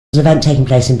An event taking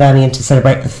place in Birmingham to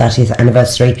celebrate the 30th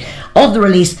anniversary of the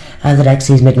release of the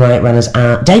Dexys Midnight Runners'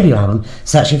 debut album,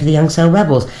 Searching for the Young Soul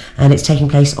Rebels, and it's taking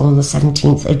place on the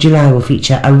 17th of July. Will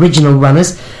feature original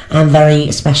runners and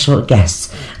very special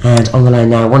guests. And on the line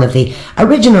now, one of the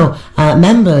original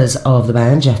members of the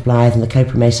band, Geoff Blythe, and the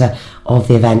co-promoter of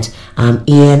the event,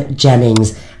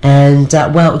 Jennings. And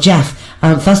well, Geoff,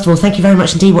 first of all, thank you very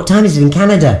much indeed. What time is it in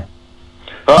Canada?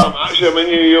 Actually, I'm in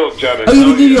New York, Jennings. Oh,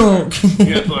 you're in New York?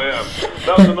 Yes, I am.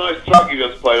 That was a nice track you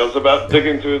just played. I was about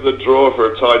digging through the drawer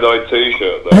for a tie-dye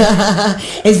T-shirt there.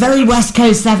 It's very West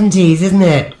Coast 70s, isn't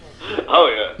it? Oh,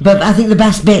 yeah. But I think the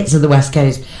best bits are the West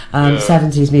Coast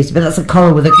 70s music. But that's a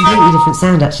choral with a completely different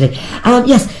sound, actually.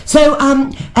 Yes, so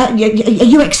are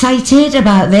you excited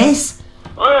about this?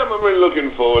 I am. I'm really looking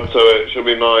forward to it. It should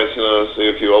be nice, you know, see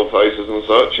a few old faces and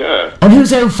such, yeah. And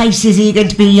whose old faces are you going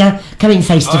to be coming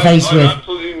face to face with? I have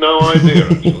absolutely no idea,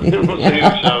 actually. We'll see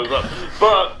who shows up.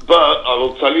 But I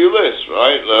will tell you this,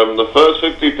 right? The first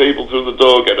 50 people through the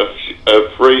door get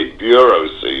a free Bureau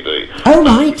CD. Oh,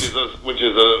 right. Which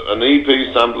is an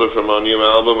EP sampler from our new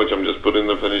album, which I'm just putting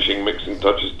the finishing mixing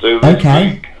touches to this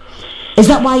week. Is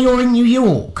that why you're in New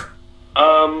York?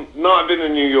 No, I've been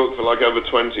in New York for like over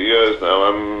 20 years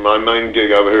now. My main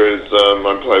gig over here is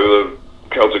I play with a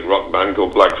Celtic rock band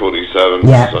called Black 47.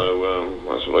 Yeah. So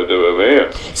that's what I do over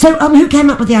here. So who came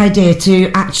up with the idea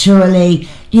to actually,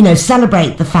 you know,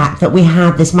 celebrate the fact that we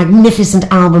had this magnificent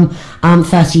album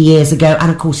 30 years ago,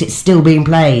 and of course it's still being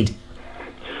played?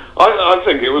 I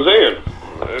think it was Ian.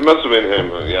 It must have been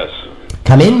him, yes.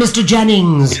 Come in, Mr.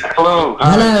 Jennings. Hello.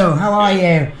 Hello, how are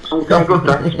you? I'm good,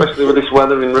 thanks, especially with this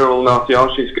weather in rural North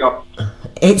Yorkshire.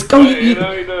 It's going. Hey,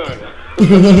 how you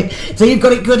doing? So you've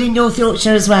got it good in North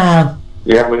Yorkshire as well?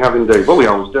 Yeah, we have indeed. Well, we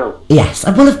always do. Yes,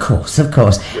 well, of course.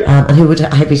 Yeah. And who would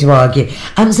happy to argue?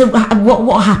 So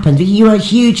what happened? You were a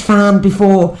huge fan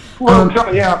before? Well,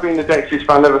 yeah, I've been a Dexys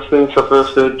fan ever since I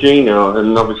first heard Gino,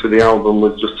 and obviously the album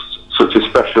was just such a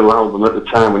special album at the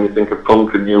time when you think of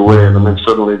punk and new wave, and then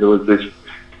suddenly there was this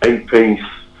 8-piece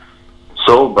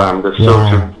soul band as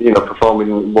sort of, you know,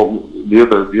 performing what the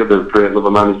other great Love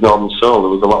of Man is Northern Soul.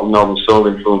 There was a lot of Northern Soul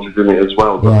influences in it as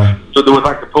well. But, so there was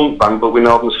like a punk band, but with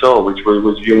Northern Soul, which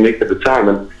was unique at the time.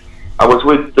 And I was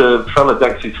with fellow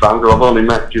Dexys fans who I've only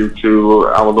met due to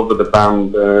our love of the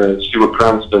band, Stuart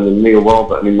Cranston and Neil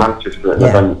Warburton in Manchester at an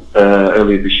event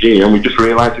earlier this year, and we just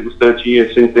realised it was 30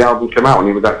 years since the album came out, and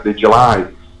it was actually July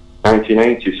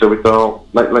 1980, so we thought,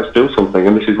 let's do something,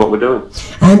 and this is what we're doing.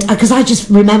 And because I just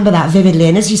remember that vividly,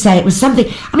 and as you say, it was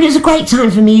something, I mean, it was a great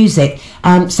time for music,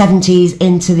 70s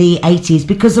into the 80s,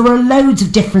 because there were loads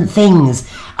of different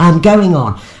things going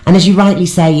on, and as you rightly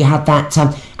say, you had that,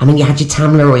 I mean, you had your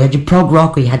Tamla, or you had your prog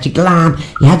rock, or you had your glam,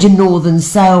 you had your Northern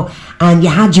Soul, and you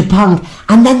had your punk,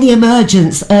 and then the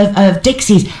emergence of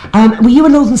Dexys. Were you a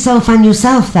Northern Soul fan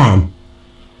yourself then?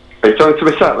 Are you talking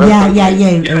to myself? Yeah.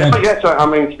 Yes, I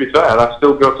mean, to be fair, I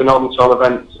still go to Northern Soul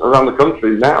events around the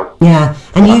country now. Yeah,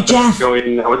 and you, Geoff?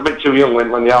 I was a bit too young when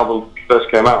the album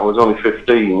first came out. I was only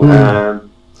 15,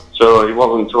 so it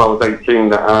wasn't until I was 18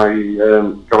 that I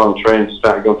got on train to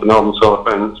start going to Northern Soul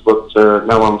events, but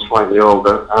now I'm slightly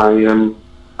older,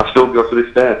 I still go to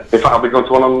this day. In fact, I'll be going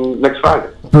to one on next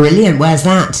Friday. Brilliant, where's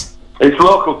that? It's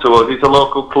local to us. It's a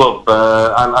local club.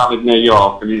 I live near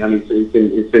York, and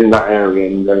it's in that area,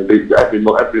 and every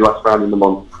last Friday in the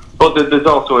month. But there's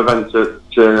also events at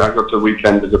I go to a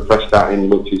weekend as a press start in,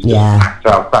 which is just packed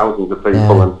out, thousands of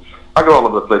people, and I go all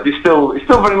over the place. It's still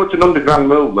very much an underground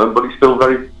movement, but it's still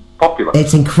very popular.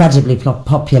 It's incredibly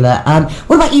popular.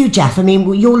 What about you, Geoff? I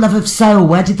mean, your love of soul,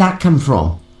 where did that come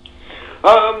from?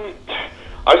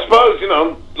 I suppose, you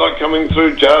know, like coming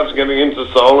through jazz, getting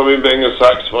into soul, I mean, being a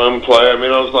saxophone player, I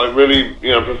mean, I was like really,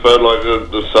 you know, preferred like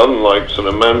the southern, like sort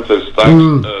of Memphis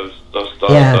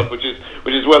stuff, which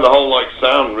is where the whole like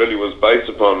sound really was based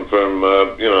upon from,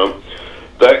 you know,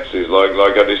 Dexys. Like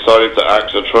I decided to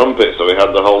axe a trumpet, so we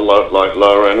had the whole like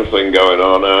lower end thing going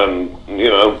on, and you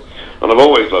know, and I've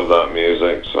always loved that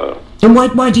music. So. And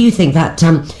why do you think that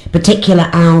particular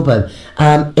album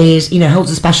is, you know,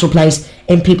 holds a special place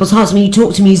in people's hearts? I mean, you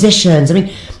talk to musicians, I mean,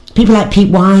 people like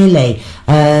Pete Wiley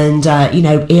and, you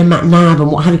know, Ian McNabb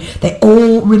and what have you, they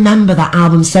all remember that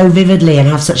album so vividly and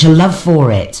have such a love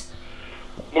for it.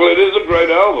 Well, it is a great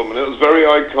album, and it was very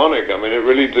iconic. I mean, it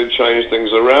really did change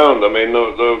things around. I mean,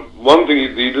 the one thing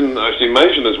you didn't actually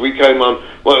mention is we came on,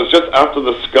 well, it was just after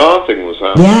the Scar thing was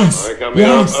happening. Yes, like, I mean,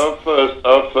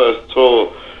 our first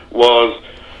tour was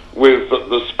with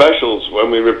the Specials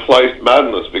when we replaced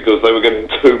Madness because they were getting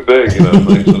too big, you know,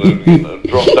 they sort of, you know,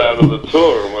 dropped out of the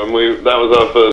tour, and that was our first